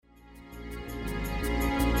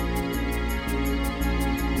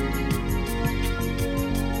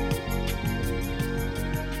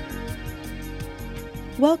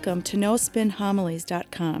Welcome to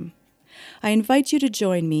NoSpinHomilies.com. I invite you to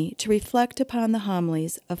join me to reflect upon the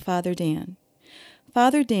homilies of Father Dan.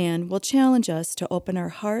 Father Dan will challenge us to open our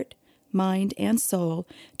heart, mind, and soul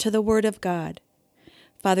to the Word of God.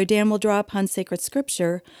 Father Dan will draw upon sacred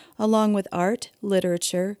scripture along with art,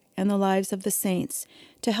 literature, and the lives of the saints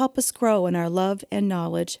to help us grow in our love and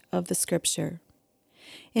knowledge of the scripture.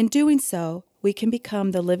 In doing so, we can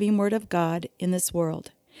become the living Word of God in this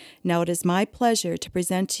world. Now it is my pleasure to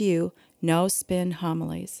present to you No Spin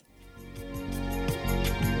Homilies.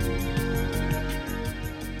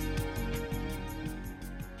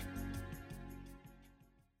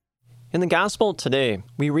 In the Gospel today,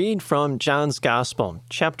 we read from John's Gospel,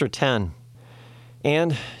 chapter 10.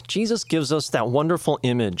 And Jesus gives us that wonderful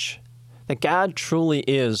image that God truly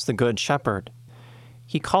is the Good Shepherd.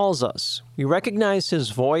 He calls us, we recognize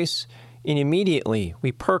His voice, and immediately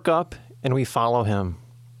we perk up and we follow Him.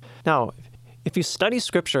 Now, if you study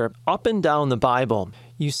Scripture up and down the Bible,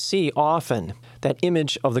 you see often that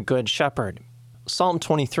image of the Good Shepherd. Psalm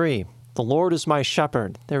 23, "The Lord is my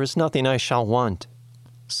shepherd, there is nothing I shall want."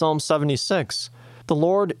 Psalm 76, "The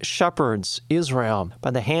Lord shepherds Israel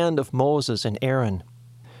by the hand of Moses and Aaron."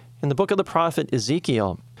 In the book of the prophet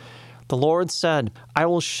Ezekiel, the Lord said, "I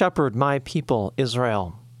will shepherd my people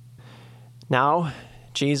Israel." Now,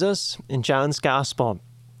 Jesus, in John's Gospel,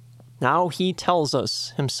 now He tells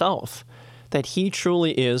us Himself that He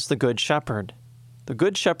truly is the Good Shepherd, the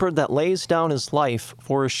Good Shepherd that lays down His life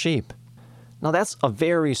for His sheep. Now, that's a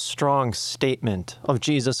very strong statement of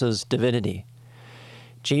Jesus' divinity.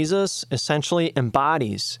 Jesus essentially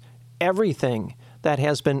embodies everything that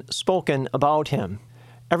has been spoken about Him.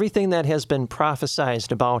 Everything that has been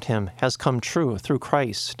prophesied about Him has come true through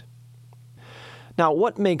Christ. Now,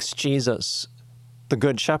 what makes Jesus the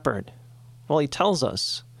Good Shepherd? Well, He tells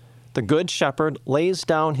us, the Good Shepherd lays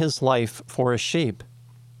down His life for His sheep.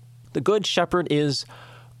 The Good Shepherd is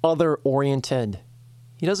other-oriented.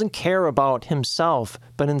 He doesn't care about Himself,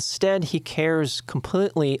 but instead He cares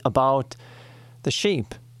completely about the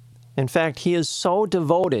sheep. In fact, He is so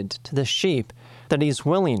devoted to the sheep that He's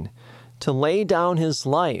willing to lay down His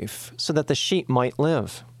life so that the sheep might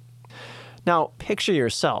live. Now, picture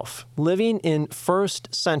yourself living in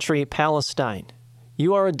first century Palestine.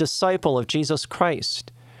 You are a disciple of Jesus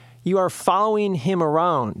Christ. You are following Him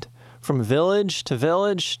around from village to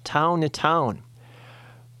village, town to town.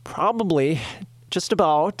 Probably just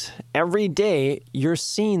about every day you're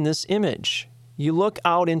seeing this image. You look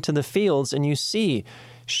out into the fields and you see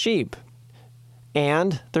sheep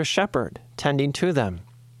and their shepherd tending to them.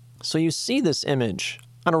 So you see this image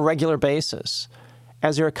on a regular basis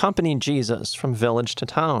as you're accompanying Jesus from village to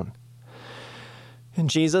town. And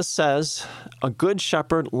Jesus says, a good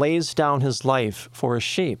shepherd lays down his life for his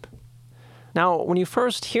sheep. Now, when you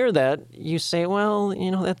first hear that, you say, well,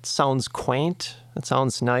 that sounds quaint, that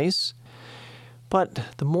sounds nice. But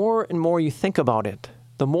the more and more you think about it,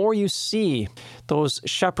 the more you see those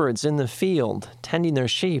shepherds in the field tending their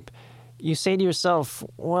sheep, you say to yourself,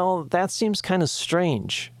 well, that seems kind of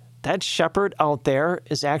strange. That shepherd out there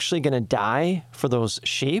is actually going to die for those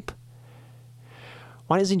sheep?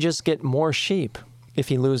 Why doesn't he just get more sheep if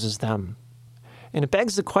he loses them? And it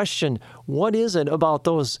begs the question, what is it about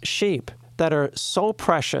those sheep that are so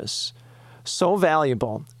precious, so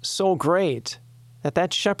valuable, so great,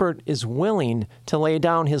 that shepherd is willing to lay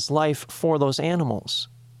down his life for those animals?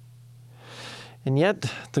 And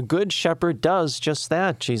yet, the Good Shepherd does just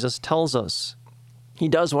that, Jesus tells us. He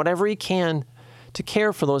does whatever he can to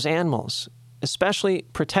care for those animals, especially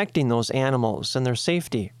protecting those animals and their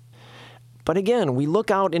safety. But again, we look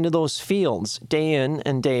out into those fields day in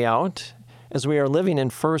and day out as we are living in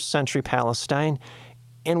first century Palestine,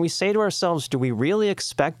 and we say to ourselves, do we really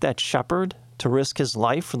expect that shepherd to risk his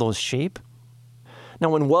life for those sheep? Now,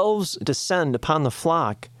 when wolves descend upon the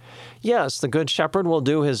flock, yes, the Good Shepherd will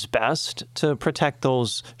do his best to protect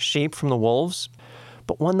those sheep from the wolves.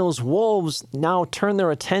 But when those wolves now turn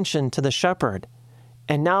their attention to the shepherd,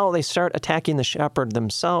 and now they start attacking the shepherd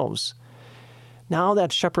themselves, now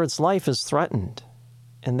that shepherd's life is threatened.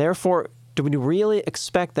 And therefore, do we really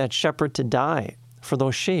expect that shepherd to die for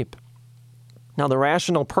those sheep? Now, the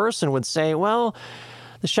rational person would say, well,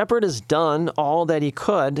 the shepherd has done all that he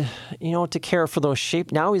could, to care for those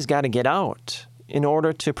sheep. Now he's got to get out in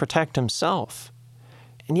order to protect himself.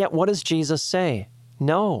 And yet, what does Jesus say?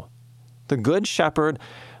 No. The Good Shepherd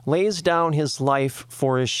lays down his life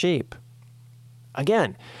for his sheep.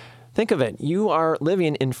 Again, think of it. You are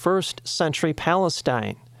living in first century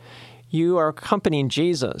Palestine. You are accompanying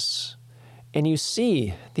Jesus, and you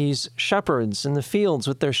see these shepherds in the fields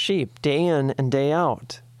with their sheep day in and day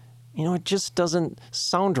out. It just doesn't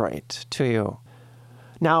sound right to you.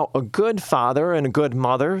 Now, a good father and a good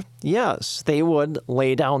mother, yes, they would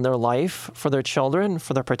lay down their life for their children,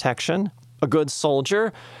 for their protection. A good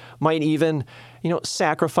soldier might even,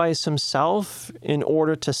 sacrifice himself in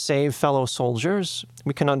order to save fellow soldiers.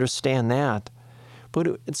 We can understand that. But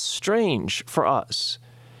it's strange for us,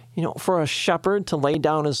 for a shepherd to lay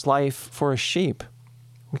down his life for a sheep.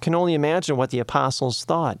 We can only imagine what the apostles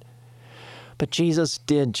thought. But Jesus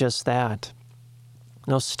did just that.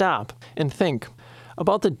 Now stop and think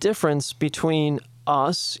about the difference between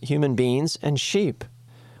us, human beings, and sheep.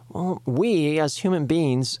 Well, we, as human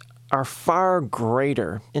beings, are far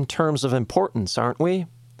greater in terms of importance, aren't we?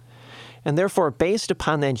 And therefore, based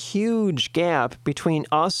upon that huge gap between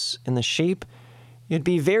us and the sheep, it'd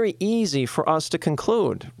be very easy for us to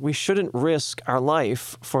conclude we shouldn't risk our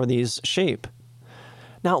life for these sheep.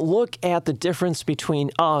 Now look at the difference between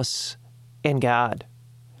us and God.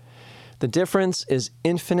 The difference is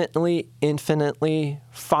infinitely,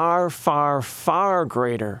 far, far, far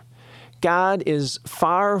greater. God is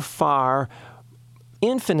far, far,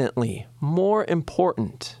 infinitely more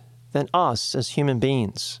important than us as human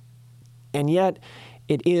beings. And yet,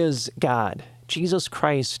 it is God, Jesus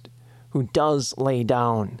Christ, who does lay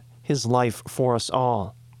down his life for us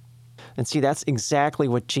all. And see, that's exactly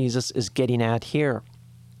what Jesus is getting at here.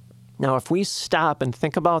 Now, if we stop and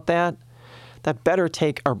think about that better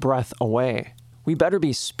take our breath away. We better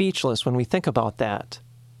be speechless when we think about that.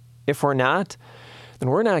 If we're not, then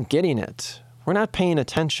we're not getting it. We're not paying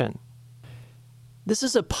attention. This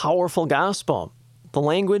is a powerful gospel. The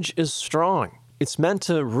language is strong. It's meant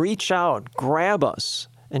to reach out, grab us,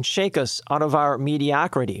 and shake us out of our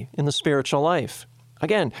mediocrity in the spiritual life.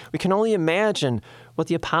 Again, we can only imagine what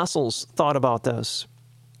the apostles thought about this.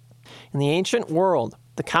 In the ancient world,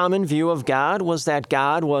 the common view of God was that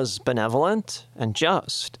God was benevolent and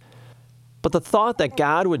just. But the thought that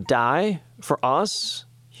God would die for us,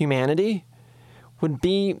 humanity, would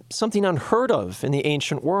be something unheard of in the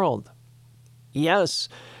ancient world. Yes,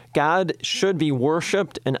 God should be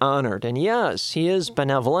worshiped and honored. And yes, he is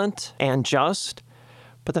benevolent and just.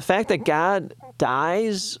 But the fact that God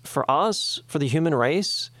dies for us, for the human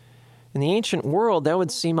race, in the ancient world, that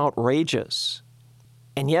would seem outrageous.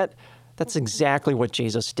 And yet, that's exactly what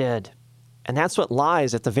Jesus did. And that's what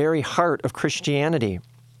lies at the very heart of Christianity.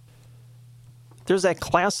 There's that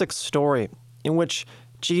classic story in which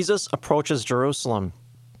Jesus approaches Jerusalem,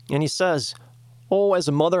 and he says, "Oh, as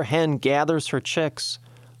a mother hen gathers her chicks,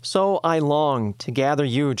 so I long to gather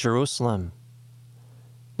you, Jerusalem."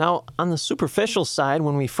 Now, on the superficial side,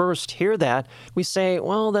 when we first hear that, we say,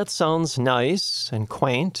 well, that sounds nice and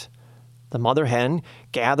quaint. The mother hen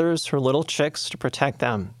gathers her little chicks to protect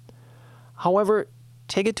them. However,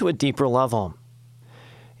 take it to a deeper level.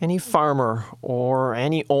 Any farmer or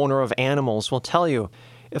any owner of animals will tell you,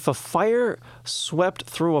 if a fire swept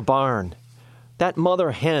through a barn, that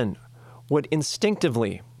mother hen would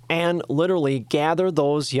instinctively and literally gather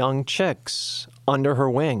those young chicks under her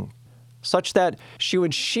wing, such that she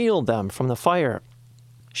would shield them from the fire.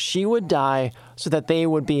 She would die so that they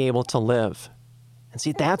would be able to live. And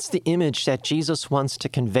see, that's the image that Jesus wants to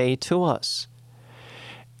convey to us.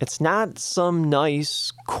 It's not some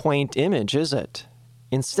nice, quaint image, is it?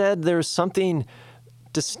 Instead, there's something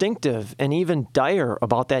distinctive and even dire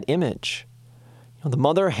about that image. The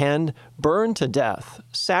mother hen burned to death,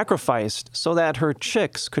 sacrificed so that her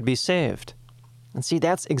chicks could be saved. And see,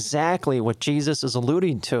 that's exactly what Jesus is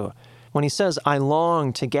alluding to when he says, "I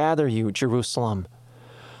long to gather you, Jerusalem,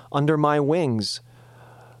 under my wings,"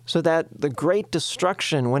 so that the great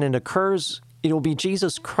destruction, when it occurs, it will be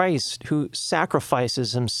Jesus Christ who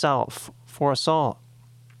sacrifices himself for us all.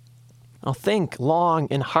 Now think long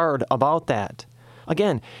and hard about that.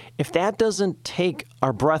 Again, if that doesn't take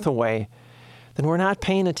our breath away, then we're not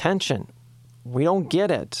paying attention. We don't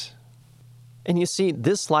get it. And you see,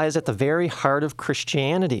 this lies at the very heart of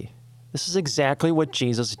Christianity. This is exactly what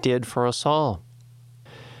Jesus did for us all.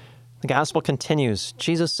 The gospel continues.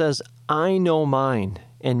 Jesus says, "I know mine,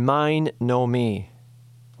 and mine know me."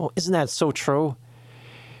 Well, isn't that so true?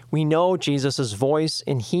 We know Jesus' voice,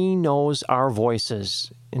 and he knows our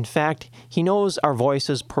voices. In fact, he knows our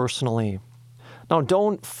voices personally. Now,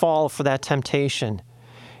 don't fall for that temptation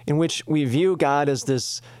in which we view God as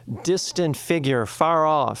this distant figure far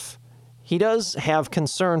off. He does have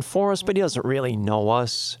concern for us, but he doesn't really know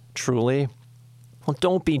us, truly. Well,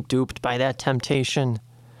 don't be duped by that temptation.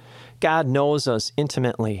 God knows us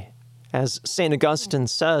intimately. As St. Augustine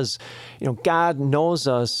says, God knows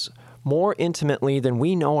us more intimately than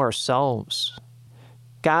we know ourselves.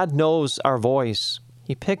 God knows our voice.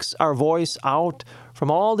 He picks our voice out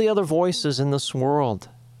from all the other voices in this world.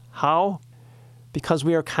 How? Because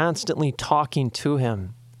we are constantly talking to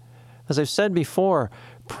him. As I've said before,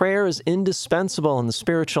 prayer is indispensable in the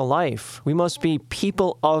spiritual life. We must be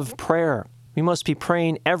people of prayer. We must be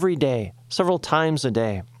praying every day, several times a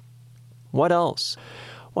day. What else?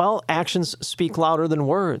 Well, actions speak louder than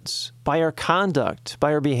words. By our conduct,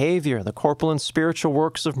 by our behavior, the corporal and spiritual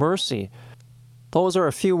works of mercy. Those are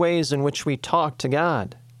a few ways in which we talk to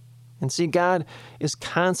God. And see, God is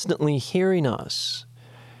constantly hearing us.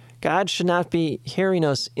 God should not be hearing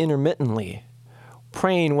us intermittently,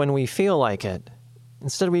 praying when we feel like it.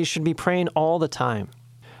 Instead, we should be praying all the time.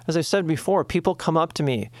 As I've said before, people come up to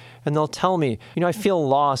me and they'll tell me, I feel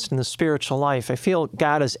lost in the spiritual life. I feel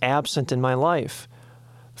God is absent in my life.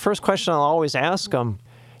 First question I'll always ask them,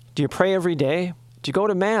 do you pray every day? Do you go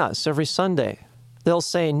to Mass every Sunday? They'll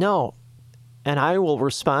say no. And I will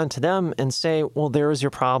respond to them and say, well, there is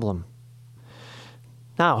your problem.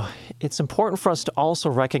 Now, it's important for us to also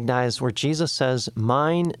recognize where Jesus says,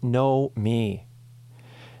 mine know me.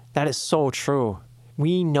 That is so true.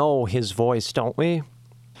 We know his voice, don't we?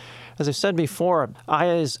 As I've said before, I,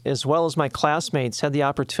 as well as my classmates, had the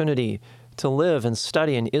opportunity to live and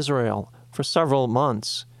study in Israel for several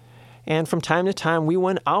months. And from time to time, we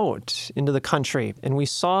went out into the country and we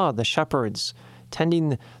saw the shepherds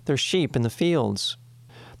tending their sheep in the fields.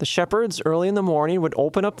 The shepherds early in the morning would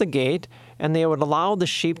open up the gate and they would allow the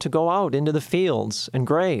sheep to go out into the fields and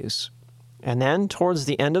graze. And then towards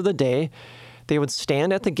the end of the day, they would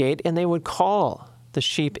stand at the gate and they would call the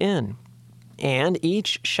sheep in. And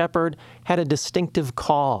each shepherd had a distinctive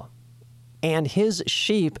call. And his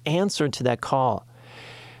sheep answered to that call.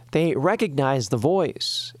 They recognized the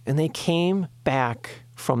voice, and they came back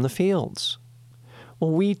from the fields.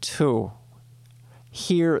 Well, we too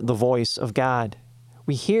hear the voice of God.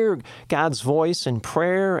 We hear God's voice in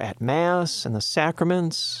prayer, at Mass, and the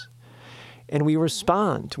sacraments, and we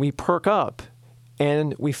respond. We perk up,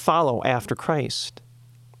 and we follow after Christ.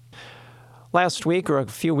 Last week, or a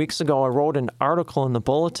few weeks ago, I wrote an article in the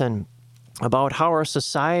Bulletin about how our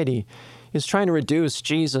society is trying to reduce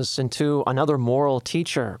Jesus into another moral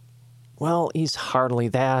teacher. Well, he's hardly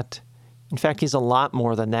that. In fact, he's a lot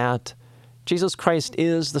more than that. Jesus Christ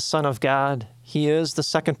is the Son of God. He is the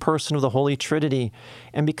second person of the Holy Trinity.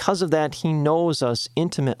 And because of that, he knows us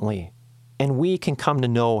intimately, and we can come to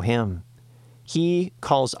know him. He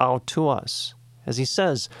calls out to us. As he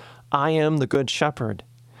says, I am the good shepherd.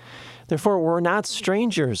 Therefore, we're not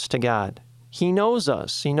strangers to God. He knows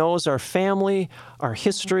us. He knows our family, our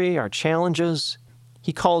history, our challenges.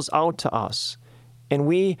 He calls out to us, and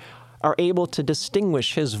we are able to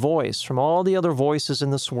distinguish his voice from all the other voices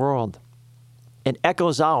in this world. It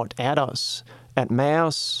echoes out at us at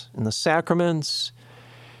Mass, in the sacraments,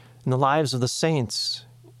 in the lives of the saints.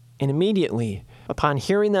 And immediately, upon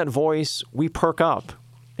hearing that voice, we perk up,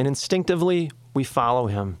 and instinctively we follow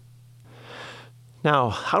him. Now,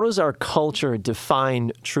 how does our culture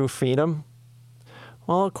define true freedom?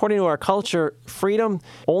 Well, according to our culture, freedom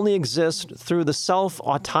only exists through the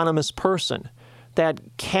self-autonomous person that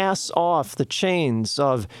casts off the chains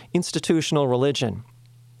of institutional religion.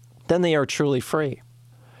 Then they are truly free.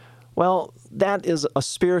 Well, that is a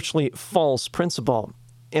spiritually false principle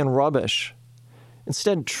and rubbish.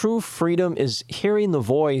 Instead, true freedom is hearing the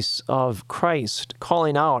voice of Christ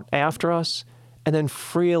calling out after us and then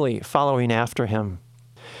freely following after him.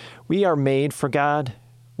 We are made for God.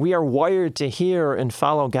 We are wired to hear and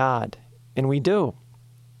follow God, and we do.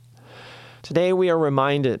 Today we are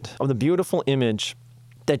reminded of the beautiful image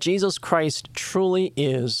that Jesus Christ truly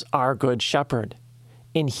is our good shepherd,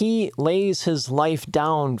 and he lays his life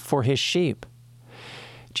down for his sheep.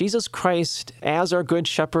 Jesus Christ, as our good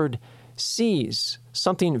shepherd, sees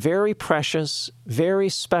something very precious, very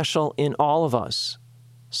special in all of us,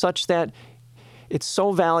 such that it's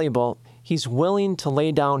so valuable, he's willing to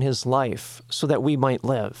lay down his life so that we might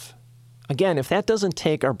live. Again, if that doesn't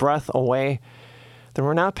take our breath away, then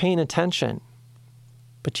we're not paying attention.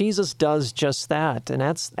 But Jesus does just that, and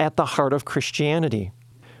that's at the heart of Christianity.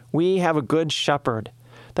 We have a good shepherd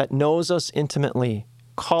that knows us intimately,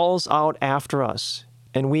 calls out after us,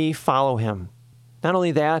 and we follow him. Not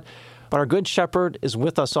only that, but our good shepherd is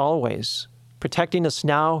with us always, protecting us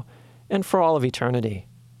now and for all of eternity.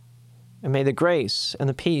 And may the grace and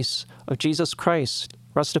the peace of Jesus Christ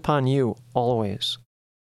rest upon you always.